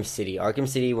Arkham City. Arkham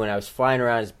City, when I was flying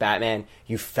around as Batman,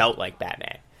 you felt like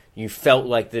Batman. You felt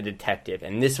like the detective.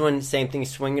 And this one, same thing,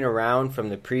 swinging around from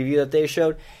the preview that they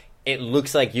showed. It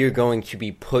looks like you're going to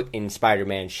be put in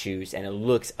Spider-Man's shoes, and it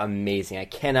looks amazing. I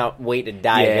cannot wait to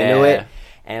dive into it,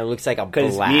 and it looks like a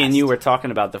blast. Because me and you were talking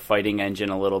about the fighting engine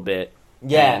a little bit.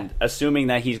 Yeah. And assuming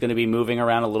that he's going to be moving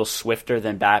around a little swifter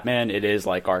than Batman, it is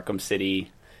like Arkham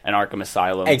City and Arkham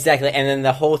Asylum. Exactly, and then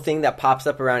the whole thing that pops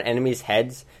up around enemies'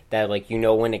 heads that, like, you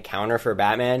know when to counter for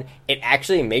Batman, it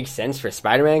actually makes sense for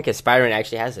Spider-Man, because Spider-Man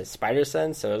actually has a spider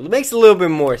sense, so it makes a little bit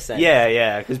more sense.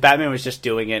 Yeah, because Batman was just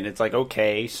doing it, and it's like,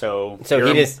 okay, so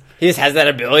he just has that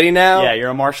ability now? Yeah,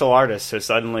 you're a martial artist, so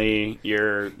suddenly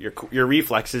your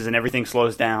reflexes and everything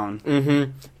slows down.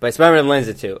 Mm-hmm. But Spider-Man lends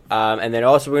it to. And then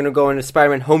also we're going to go into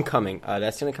Spider-Man Homecoming.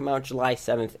 That's going to come out July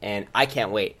 7th, and I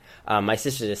can't wait. My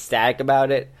sister's ecstatic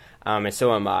about it. And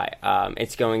so am I.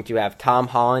 It's going to have Tom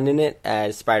Holland in it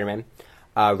as Spider-Man.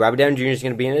 Robert Downey Jr. is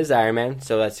going to be in it as Iron Man,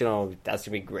 so that's gonna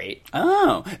be great.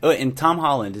 Oh, and Tom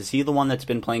Holland, is he the one that's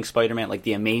been playing Spider-Man, like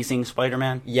the Amazing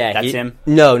Spider-Man? Yeah, that's him.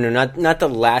 No, not the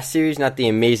last series, not the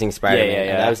Amazing Spider-Man.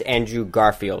 Yeah. That was Andrew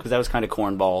Garfield. Because that was kind of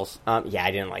cornballs. Yeah,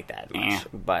 I didn't like that much.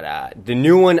 But the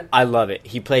new one, I love it.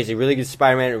 He plays a really good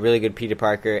Spider-Man, a really good Peter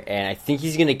Parker, and I think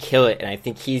he's gonna kill it. And I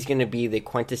think he's gonna be the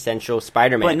quintessential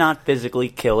Spider-Man. But not physically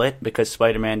kill it, because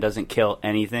Spider-Man doesn't kill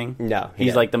anything. No,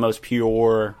 he's like the most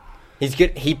pure. He's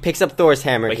good. He picks up Thor's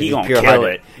hammer. But he he's gonna pure kill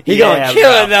hearted. it. He gonna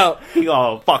kill it though. He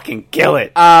gonna fucking kill it.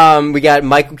 We got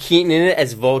Michael Keaton in it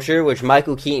as Vulture, which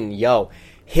Michael Keaton,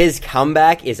 his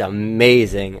comeback is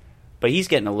amazing. But he's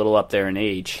getting a little up there in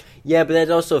age. Yeah, but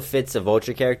that also fits the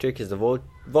Vulture character, because the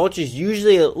Vulture's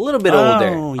usually a little bit older.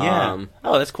 Oh, yeah.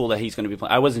 That's cool that he's going to be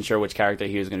playing. I wasn't sure which character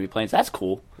he was going to be playing, so that's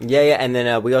cool. Yeah, and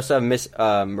then we also have Miss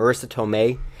Marissa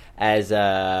Tomei as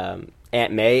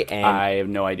Aunt May. And I have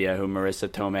no idea who Marissa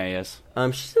Tomei is.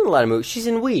 She's in a lot of movies. She's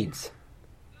in Weeds.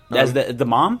 As the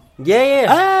mom? Yeah.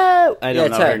 Oh! I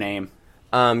don't know her name.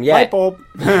 Yeah. Light bulb.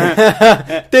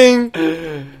 Ding!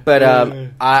 But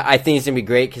I think it's going to be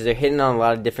great, because they're hitting on a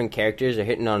lot of different characters. They're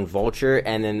hitting on Vulture,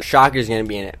 and then Shocker's going to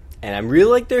be in it. And I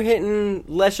really like they're hitting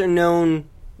lesser-known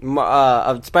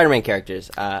of Spider-Man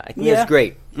characters. I think that's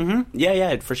great. Mm-hmm.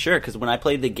 Yeah, for sure. Because when I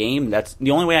played the game, that's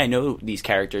the only way I know these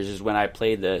characters is when I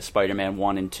played the Spider-Man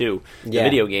 1 and 2, the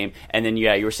video game. And then,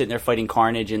 you were sitting there fighting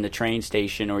Carnage in the train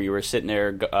station, or you were sitting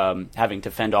there having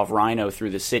to fend off Rhino through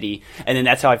the city. And then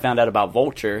that's how I found out about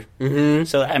Vulture. Mm-hmm.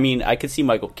 So, I mean, I could see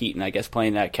Michael Keaton, I guess,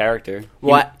 playing that character.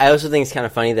 Well, I also think it's kind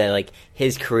of funny that, like,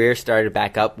 his career started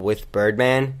back up with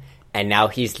Birdman, and now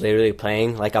he's literally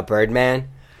playing like a Birdman.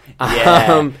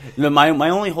 Yeah. My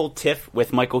only whole tiff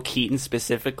with Michael Keaton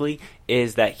specifically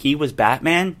is that he was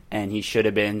Batman and he should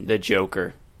have been the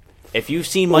Joker. If you've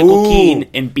seen Michael Keaton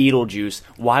in Beetlejuice,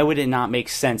 why would it not make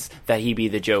sense that he be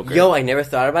the Joker? I never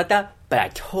thought about that, but I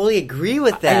totally agree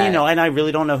with that. And, and I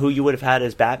really don't know who you would have had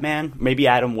as Batman. Maybe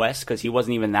Adam West, because he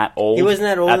wasn't even that old. He wasn't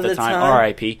that old at the time.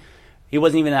 R.I.P. He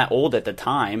wasn't even that old at the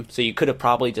time, so you could have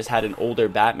probably just had an older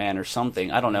Batman or something.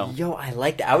 I don't know. I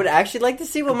like that. I would actually like to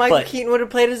see what Michael Keaton would have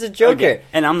played as a Joker. Okay.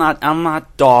 And I'm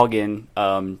not dogging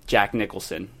Jack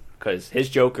Nicholson. because his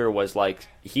Joker was like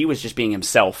he was just being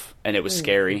himself, and it was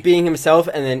scary. Being himself,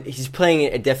 and then he's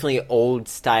playing a definitely old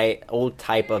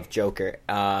type of Joker.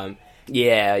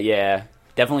 Yeah,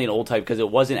 definitely an old type because it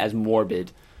wasn't as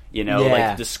morbid.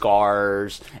 Like the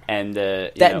scars and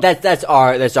the that's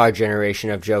our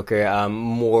generation of Joker.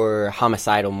 More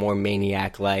homicidal, more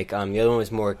maniac. Like the other one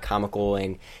was more comical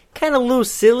and kind of a little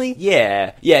silly.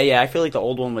 Yeah. I feel like the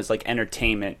old one was like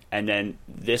entertainment, and then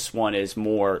this one is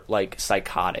more like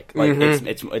psychotic. Like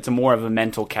it's more of a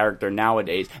mental character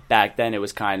nowadays. Back then, it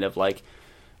was kind of like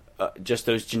just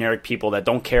those generic people that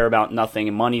don't care about nothing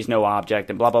and money's no object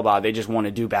and blah blah blah. They just want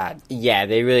to do bad. Yeah,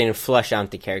 they really didn't flesh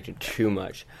out the character too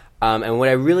much. And what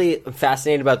I really am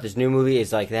fascinated about this new movie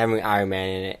is like having Iron Man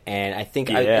in it, and I think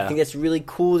I think that's really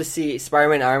cool to see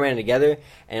Spider-Man and Iron Man together,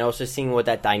 and also seeing what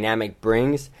that dynamic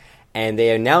brings. And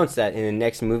they announced that in the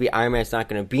next movie, Iron Man's not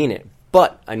going to be in it,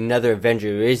 but another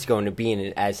Avenger is going to be in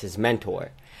it as his mentor.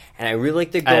 And I really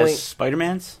like they're going as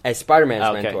Spider-Man's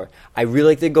mentor. I really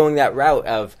like they're going that route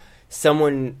of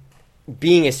someone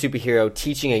being a superhero,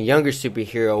 teaching a younger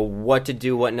superhero what to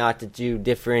do, what not to do,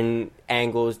 different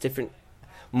angles, different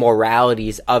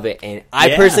moralities of it, and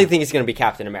I personally think it's going to be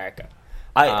Captain America.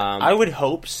 I would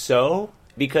hope so,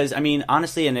 because I mean,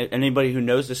 honestly, and anybody who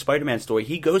knows the Spider-Man story,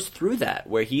 he goes through that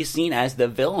where he's seen as the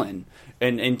villain,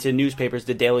 and into newspapers,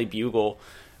 the Daily Bugle,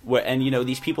 and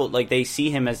these people like they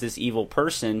see him as this evil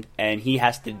person, and he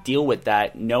has to deal with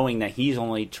that, knowing that he's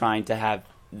only trying to have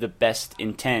the best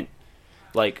intent,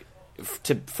 like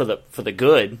for the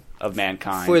good of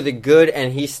mankind, for the good,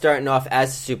 and he's starting off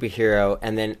as a superhero,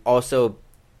 and then also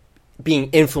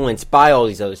being influenced by all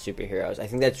these other superheroes. I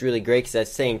think that's really great because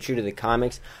that's staying true to the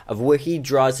comics of where he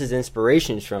draws his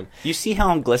inspirations from. You see how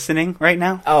I'm glistening right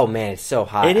now? Oh man, it's so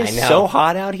hot. It is so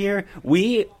hot out here.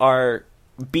 We are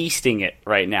beasting it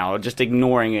right now, just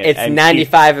ignoring it. It's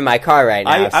 95 in my car right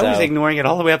now. I was ignoring it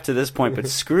all the way up to this point, but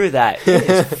screw that. It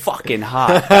is fucking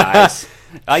hot, guys.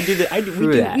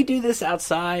 We do this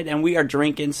outside, and we are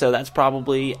drinking, so that's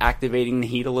probably activating the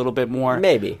heat a little bit more.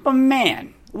 Maybe. But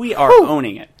man, we are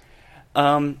owning it.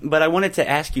 But I wanted to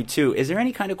ask you too, is there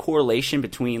any kind of correlation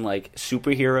between like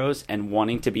superheroes and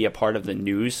wanting to be a part of the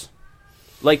news?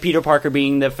 Like Peter Parker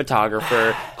being the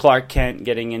photographer, Clark Kent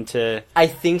getting into... I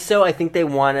think so. I think they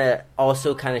want to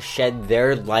also kind of shed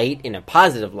their light in a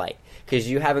positive light. Because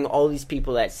you're having all these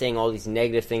people that saying all these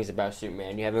negative things about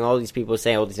Superman. You're having all these people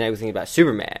saying all these negative things about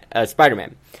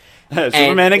Spider-Man.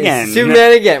 Superman again.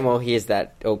 Superman again. Well, he is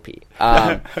that OP.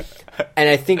 And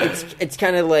I think it's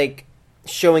kind of like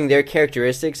showing their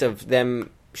characteristics of them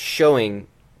showing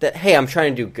that, hey, I'm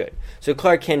trying to do good. So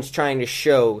Clark Kent's trying to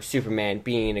show Superman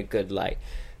being in a good light.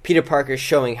 Peter Parker's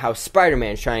showing how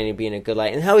Spider-Man's trying to be in a good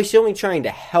light and how he's only trying to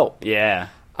help. Yeah.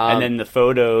 And then the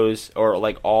photos or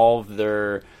like all of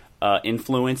their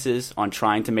influences on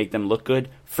trying to make them look good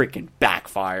freaking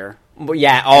backfire.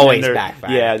 Yeah, always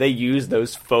backfire. Yeah, they use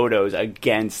those photos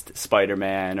against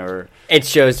Spider-Man or... It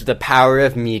shows the power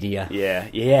of media.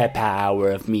 Yeah,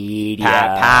 power of media.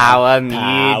 Power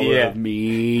of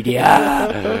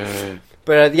media.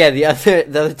 But the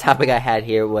other topic I had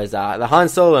here was the Han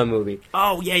Solo movie.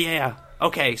 Oh, yeah.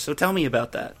 Okay, so tell me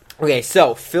about that. Okay,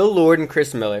 so Phil Lord and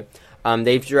Chris Miller,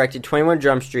 they've directed 21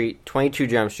 Jump Street, 22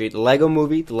 Jump Street, the Lego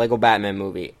movie, the Lego Batman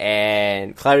movie,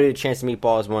 and Cloudy with a Chance of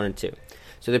Meatballs 1 and 2.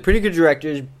 So they're pretty good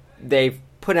directors. They've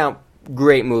put out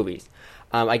great movies.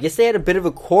 I guess they had a bit of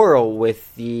a quarrel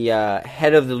with the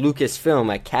head of the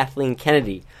Lucasfilm, Kathleen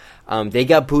Kennedy. They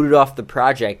got booted off the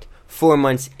project 4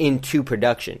 months into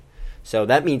production. So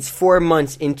that means 4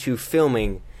 months into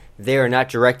filming, they are not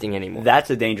directing anymore.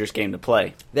 That's a dangerous game to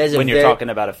play when you're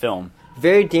talking about a film.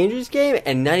 Very dangerous game,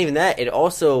 and not even that. It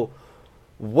also,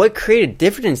 what creative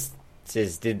differences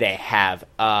did they have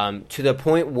to the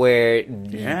point where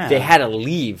they had to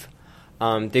leave?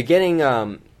 They're getting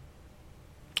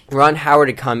Ron Howard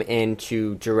to come in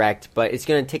to direct, but it's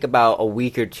going to take about a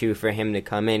week or two for him to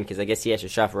come in because I guess he has to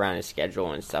shuffle around his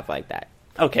schedule and stuff like that.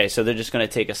 Okay, so they're just going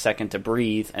to take a second to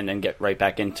breathe and then get right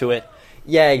back into it?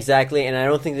 Yeah, exactly, and I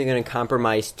don't think they're going to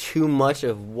compromise too much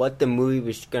of what the movie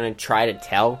was going to try to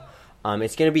tell.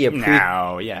 It's going to be a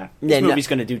This movie's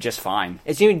going to do just fine.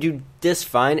 It's going to do just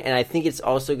fine, and I think it's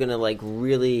also going to like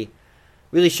really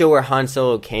show where Han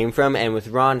Solo came from. And with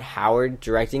Ron Howard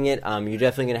directing it, you're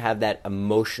definitely going to have that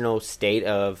emotional state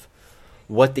of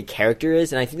what the character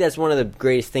is. And I think that's one of the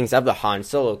greatest things of the Han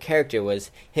Solo character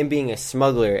was him being a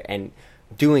smuggler and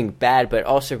doing bad, but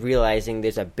also realizing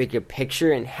there's a bigger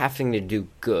picture and having to do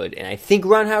good. And I think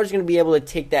Ron Howard's going to be able to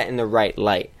take that in the right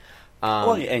light.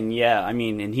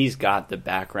 And he's got the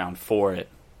background for it.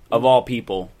 Of all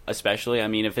people, especially. I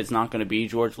mean, if it's not going to be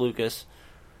George Lucas,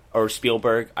 or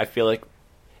Spielberg. I feel like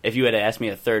if you had asked me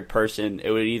a third person, it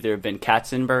would either have been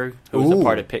Katzenberg, who was a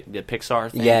part of the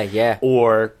Pixar thing. Yeah.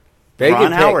 Or Very Ron good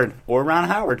pick. Howard. Or Ron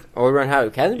Howard. Or Ron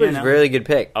Howard. Katzenberg's a really good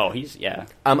pick. Oh, he's, yeah.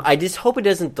 I just hope it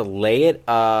doesn't delay it,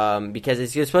 because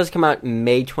it's supposed to come out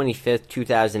May 25th,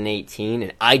 2018,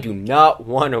 and I do not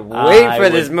want to wait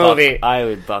for this movie. I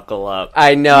would buckle up.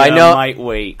 I know. Might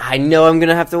wait. I know I'm going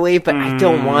to have to wait, but I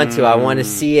don't want to. I want to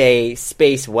see a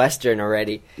space western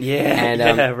already. Yeah,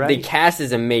 And right. the cast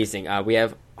is amazing. We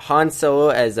have Han Solo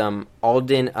as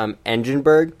Alden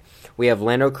Ehrenberg. We have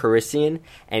Lando Calrissian,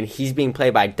 and he's being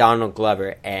played by Donald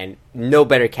Glover, and no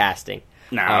better casting.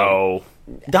 No.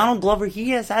 Donald Glover,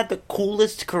 he has had the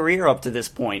coolest career up to this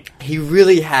point. He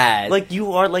really has. Like,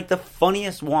 you are, like, the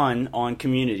funniest one on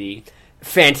Community.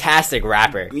 Fantastic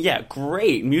rapper. Yeah,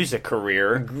 great music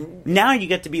career. Now you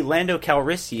get to be Lando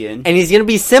Calrissian. And he's going to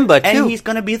be Simba, too. And he's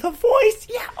going to be the voice.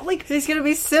 Yeah, like... He's going to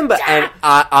be Simba. Yeah.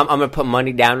 And I'm going to put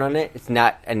money down on it. It's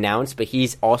not announced, but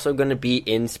he's also going to be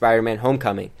in Spider-Man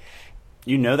Homecoming.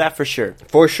 You know that for sure.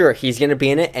 For sure. He's going to be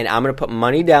in it, and I'm going to put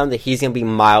money down that he's going to be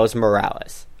Miles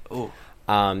Morales. Ooh.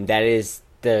 That is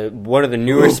one of the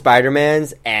newer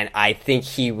Spider-Mans, and I think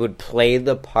he would play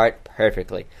the part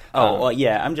perfectly. Oh, well,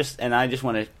 yeah, I just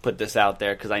want to put this out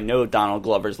there because I know Donald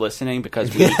Glover's listening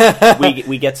because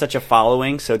we get such a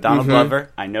following. So Donald Glover,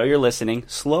 I know you're listening.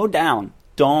 Slow down.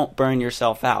 Don't burn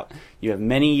yourself out. You have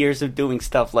many years of doing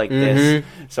stuff like this,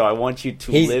 so I want you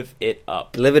to live it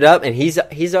up. Live it up, and he's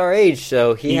our age,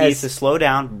 so he needs to slow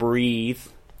down, breathe,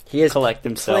 he has collect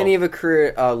himself. Plenty of a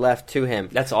career left to him.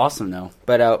 That's awesome, though.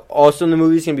 But also in the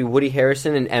movie is going to be Woody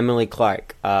Harrelson and Emily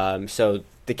Clark. So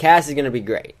the cast is going to be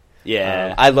great.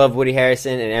 Yeah. I love Woody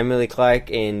Harrelson and Emily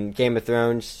Clark in Game of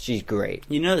Thrones. She's great.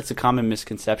 You know that's a common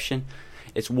misconception?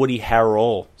 It's Woody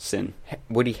Harrelson.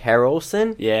 Woody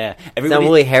Harrelson? Yeah. It's not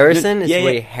Woody Harrison? It's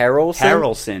Woody Harrelson?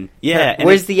 Harrelson. Yeah.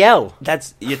 Where's the L?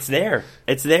 It's there.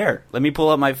 It's there. Let me pull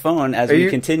up my phone as we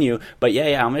continue. But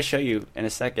yeah, I'm going to show you in a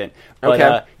second. But,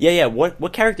 okay.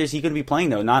 What character is he going to be playing,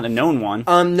 though? Not a known one.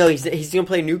 No, he's going to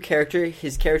play a new character.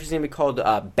 His character's going to be called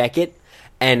Beckett.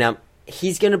 And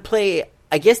he's going to play,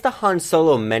 I guess, the Han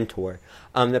Solo mentor.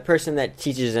 The person that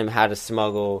teaches him how to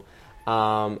smuggle...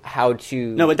 how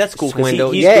to no, but that's cool.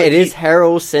 Swindle. It is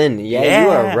Harrelson. Yeah, you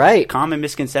are right. Common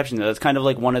misconception, though. That's kind of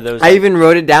like one of those. I even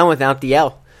wrote it down without the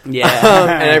L. Yeah,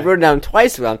 and I wrote it down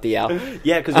twice without the L.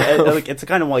 Yeah, because it's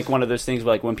kind of like one of those things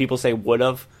where, like, when people say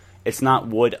would've, it's not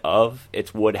would of,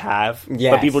 it's would have.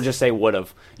 Yes. But people just say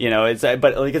would've. You know,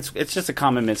 it's just a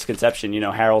common misconception. You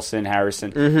know, Harrison.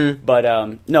 Mm-hmm.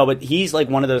 But no, but he's like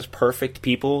one of those perfect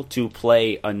people to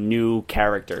play a new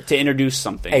character, to introduce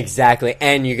something. Exactly,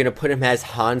 and you're gonna put him as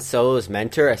Han Solo's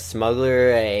mentor, a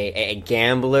smuggler, a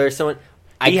gambler, someone.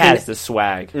 He has the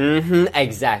swag.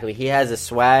 Exactly, he has a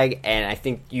swag, and I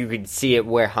think you could see it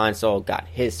where Han Solo got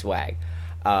his swag.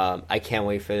 I can't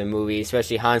wait for the movie,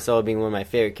 especially Han Solo being one of my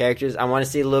favorite characters. I want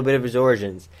to see a little bit of his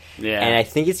origins. Yeah. And I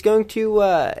think it's going to,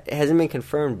 it hasn't been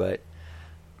confirmed, but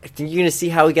I think you're going to see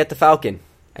how we get the Falcon.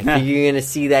 I think you're going to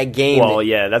see that game. Well,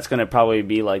 yeah, that's going to probably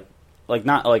be like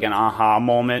not like an aha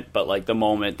moment, but like the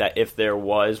moment that if there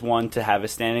was one to have a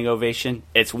standing ovation,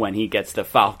 it's when he gets the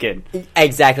Falcon.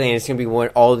 Exactly, and it's going to be when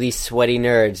all these sweaty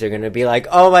nerds are going to be like,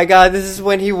 oh my god, this is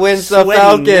when he wins the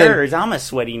Falcon. Nerds. I'm a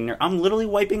sweaty nerd. I'm literally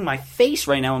wiping my face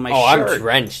right now in my shirt. I'm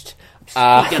drenched.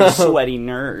 Speaking of sweaty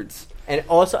nerds. And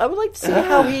also, I would like to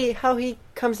see how he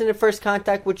comes into first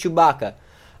contact with Chewbacca.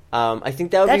 I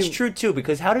think That's true, too,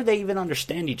 because how do they even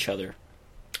understand each other?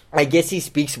 I guess he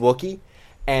speaks Wookiee.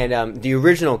 And the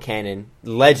original canon,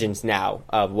 Legends now,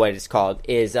 of what it's called,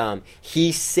 is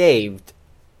he saved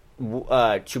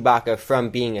Chewbacca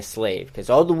from being a slave. Because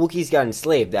all the Wookiees got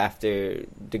enslaved after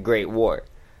the Great War,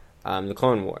 the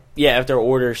Clone War. Yeah, after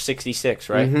Order 66,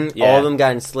 right? Mm-hmm. Yeah. All of them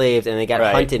got enslaved, and they got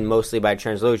hunted mostly by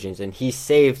Translosians. And he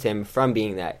saved him from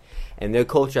being that. And their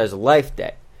culture has a life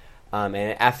debt. And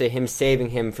after him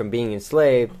saving him from being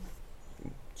enslaved,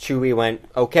 Chewie went,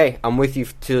 okay, I'm with you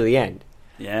to the end.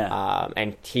 Yeah.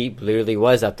 And he literally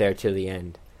was up there till the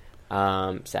end.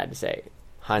 Sad to say.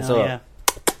 Han Solo.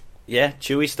 Yeah,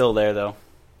 Chewie's still there, though.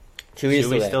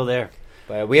 Chewie's still there.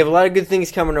 But we have a lot of good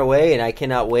things coming our way, and I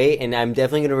cannot wait. And I'm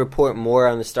definitely going to report more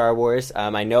on the Star Wars.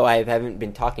 I know I haven't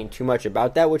been talking too much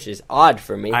about that, which is odd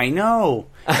for me. I know.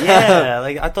 Yeah,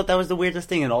 like I thought that was the weirdest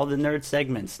thing in all the nerd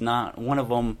segments. Not one of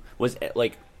them was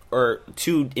like... or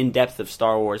too in-depth of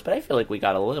Star Wars, but I feel like we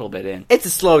got a little bit in. It's a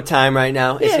slow time right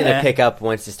now. It's going to pick up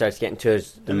once it starts getting to the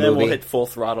movie. And then we'll hit full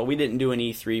throttle. We didn't do an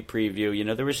E3 preview. You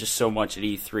know, there was just so much at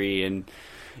E3, and,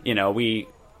 you know, we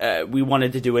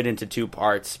wanted to do it into two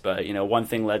parts, but, you know, one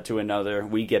thing led to another.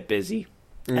 We get busy.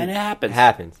 and it happens. It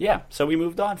happens. Yeah, so we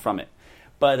moved on from it.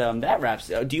 But that wraps.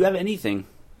 Do you have anything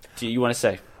you want to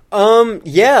say?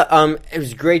 It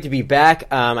was great to be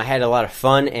back. I had a lot of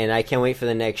fun, and I can't wait for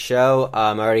the next show.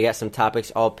 I already got some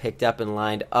topics all picked up and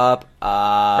lined up.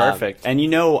 Perfect. And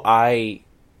I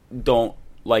don't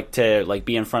like to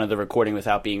be in front of the recording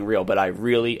without being real, but I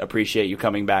really appreciate you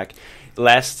coming back.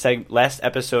 Last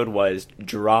episode was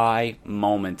dry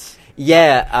moments.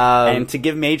 Yeah, and to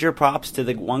give major props to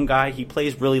the one guy, he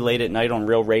plays really late at night on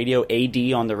Real Radio,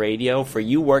 AD on the radio. For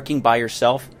you working by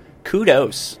yourself,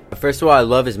 kudos. First of all, I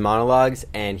love his monologues,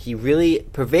 and he really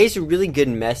purveys a really good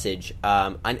message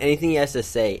on anything he has to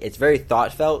say. It's very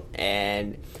thoughtful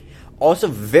and also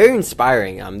very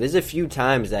inspiring. There's a few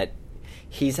times that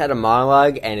he's had a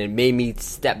monologue, and it made me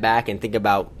step back and think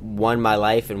about, my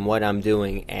life and what I'm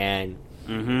doing, and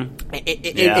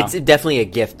it's definitely a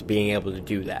gift being able to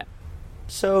do that.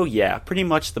 So, yeah, pretty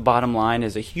much the bottom line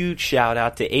is a huge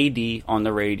shout-out to AD on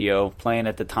the radio, playing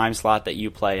at the time slot that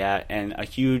you play at, and a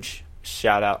huge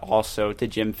shout-out also to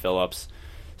Jim Phillips.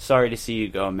 Sorry to see you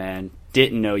go, man.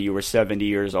 Didn't know you were 70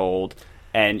 years old.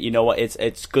 And you know what?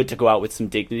 It's good to go out with some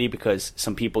dignity because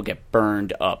some people get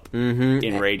burned up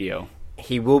in radio.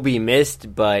 He will be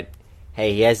missed, but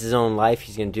hey, he has his own life.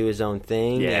 He's going to do his own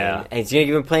thing. Yeah. And he's going to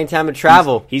give him plenty of time to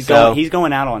travel. He's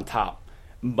going out on top.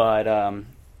 But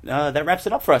that wraps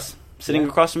it up for us. Sitting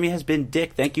across from me has been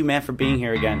Dick. Thank you, man, for being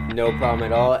here again. No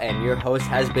problem at all. And your host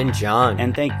has been John.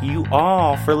 And thank you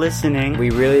all for listening. We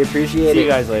really appreciate it. See you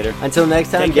guys later. Until next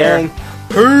time, Take care. gang.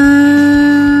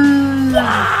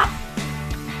 Peace!